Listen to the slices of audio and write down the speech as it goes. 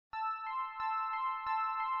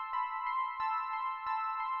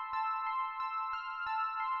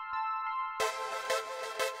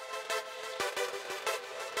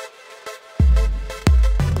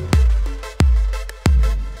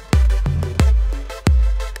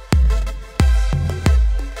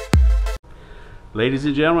Ladies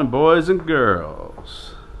and gentlemen, boys and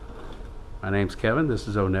girls, my name's Kevin, this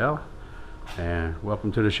is O'Neill, and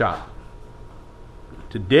welcome to the shop.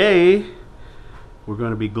 Today, we're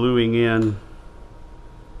going to be gluing in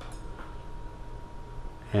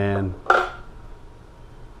and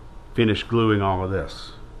finish gluing all of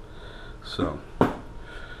this. So,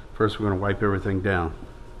 first we're going to wipe everything down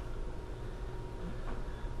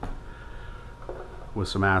with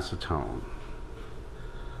some acetone.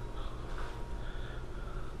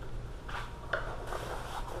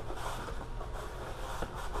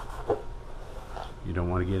 You don't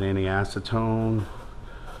want to get any acetone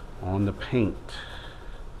on the paint.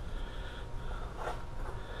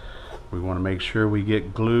 We want to make sure we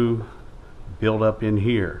get glue built up in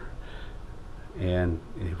here, and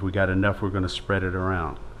if we got enough, we're going to spread it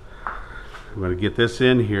around. We're going to get this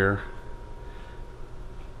in here,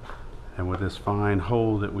 and with this fine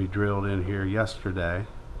hole that we drilled in here yesterday,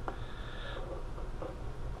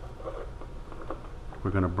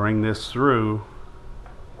 we're going to bring this through.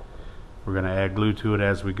 We're going to add glue to it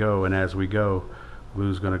as we go, and as we go,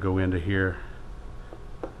 glue's going to go into here,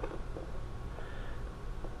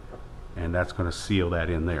 and that's going to seal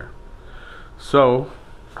that in there. So,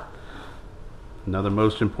 another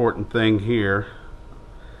most important thing here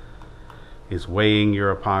is weighing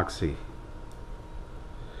your epoxy.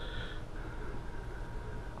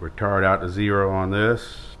 We're tarred out to 0 on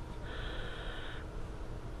this.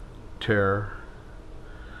 Tear.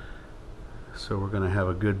 So we're going to have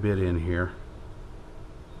a good bit in here.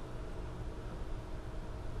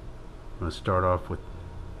 I'm going to start off with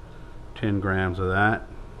 10 grams of that.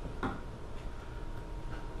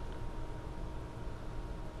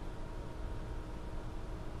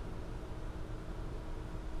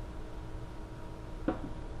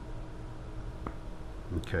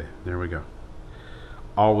 Okay, there we go.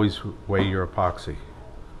 Always weigh your epoxy.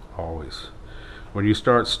 Always. When you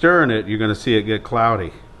start stirring it, you're going to see it get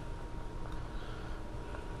cloudy.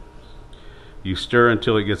 You stir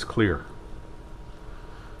until it gets clear.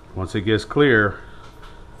 Once it gets clear,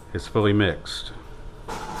 it's fully mixed.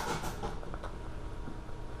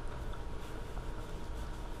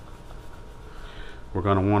 We're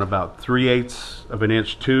going to want about 3/8 of an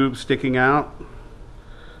inch tube sticking out.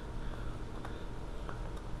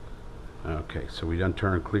 Okay, so we done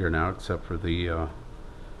turned clear now, except for the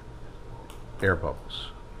air bubbles.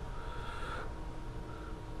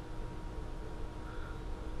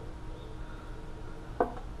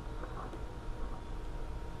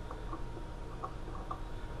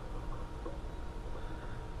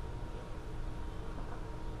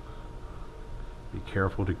 Be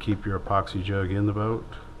careful to keep your epoxy jug in the boat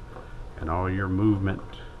and all your movement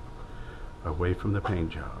away from the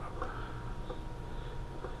paint job.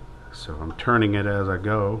 So I'm turning it as I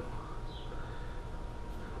go.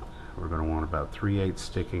 We're going to want about 3/8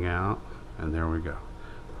 sticking out, and there we go.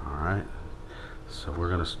 Alright, so we're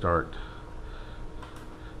going to start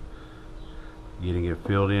getting it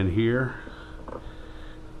filled in here.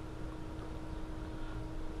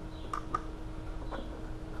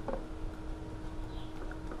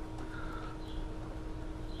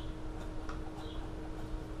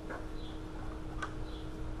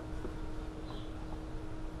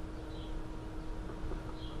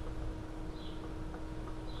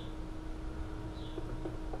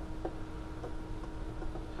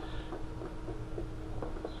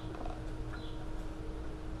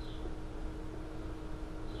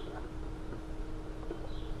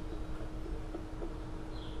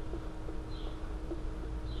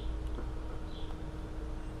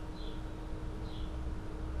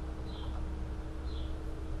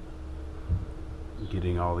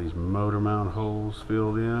 Getting all these motor mount holes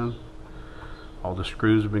filled in. All the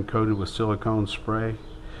screws have been coated with silicone spray,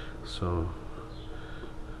 so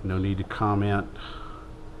no need to comment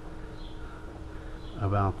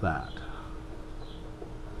about that.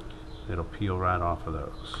 It'll peel right off of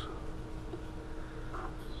those.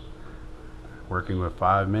 Working with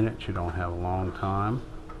 5 minutes, you don't have a long time.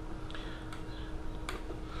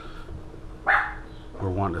 We're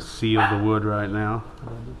wanting to seal the wood right now.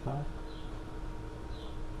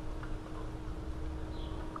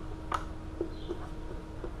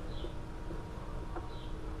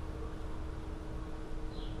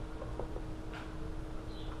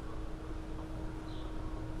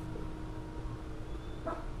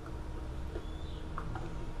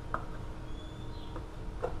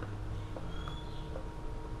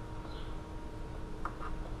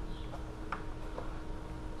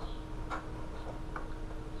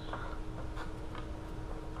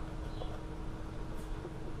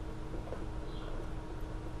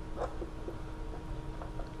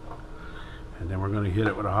 then we're going to hit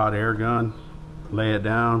it with a hot air gun, lay it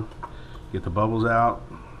down, get the bubbles out.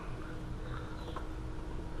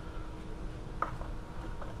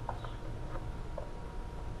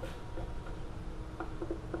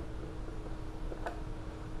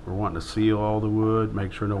 We're wanting to seal all the wood,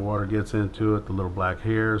 make sure no water gets into it. The little black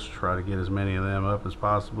hairs, try to get as many of them up as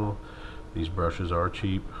possible. These brushes are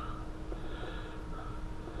cheap,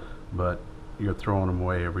 but you're throwing them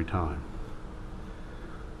away every time.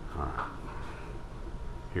 All right.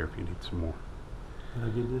 Here, if you need some more. Did I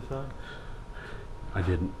get this on? I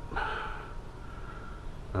didn't.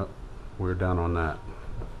 Oh, we're done on that.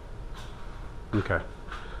 Okay.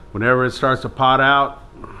 Whenever it starts to pot out,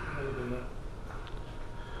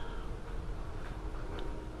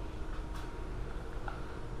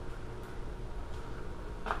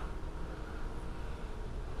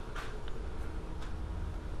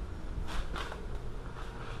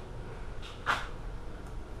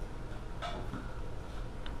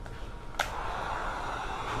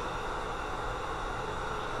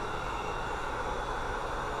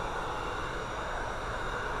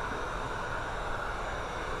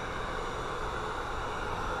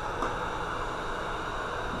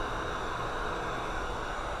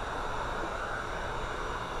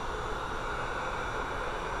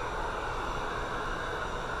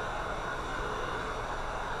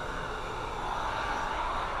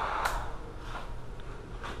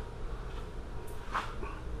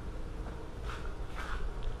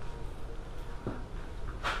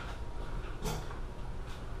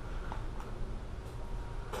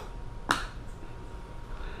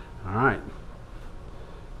 all right,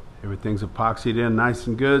 everything's epoxied in nice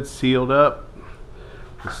and good, sealed up.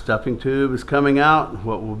 The stuffing tube is coming out.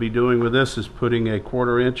 What we'll be doing with this is putting a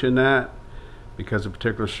 1/4 inch in that, because the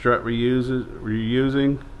particular strut we're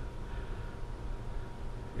using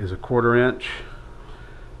is a 1/4 inch.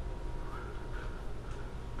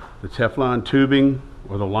 The Teflon tubing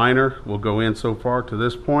or the liner will go in so far to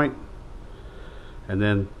this point, and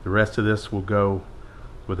then the rest of this will go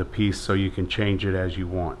with a piece so you can change it as you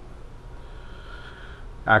want.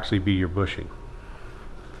 Actually be your bushing.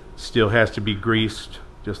 Still has to be greased,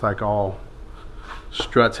 just like all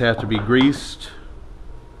struts have to be greased.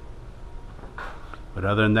 But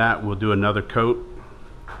other than that, we'll do another coat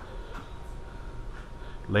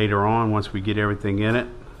later on once we get everything in it.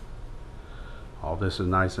 All this is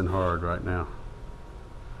nice and hard right now.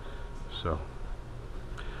 So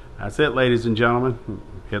that's it, ladies and gentlemen.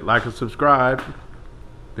 Hit like and subscribe.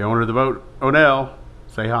 The owner of the boat, Odell,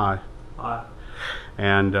 say hi. Hi.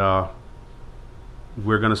 And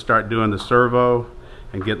we're going to start doing the servo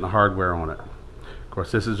and getting the hardware on it. Of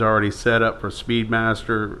course, this is already set up for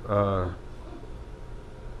Speedmaster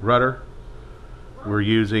rudder. We're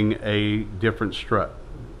using a different strut.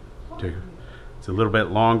 It's a little bit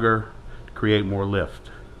longer to create more lift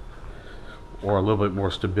or a little bit more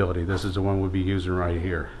stability. This is the one we'll be using right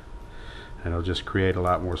here, and it'll just create a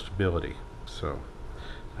lot more stability. So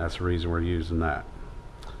that's the reason we're using that.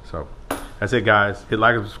 So that's it, guys. Hit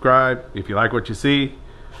like and subscribe. If you like what you see,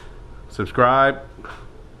 subscribe.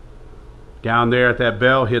 Down there at that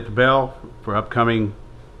bell, hit the bell for upcoming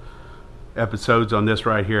episodes on this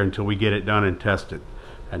right here until we get it done and tested.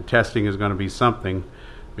 And testing is going to be something,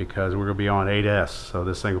 because we're going to be on 8S, so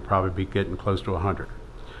this thing will probably be getting close to 100.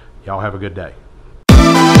 Y'all have a good day.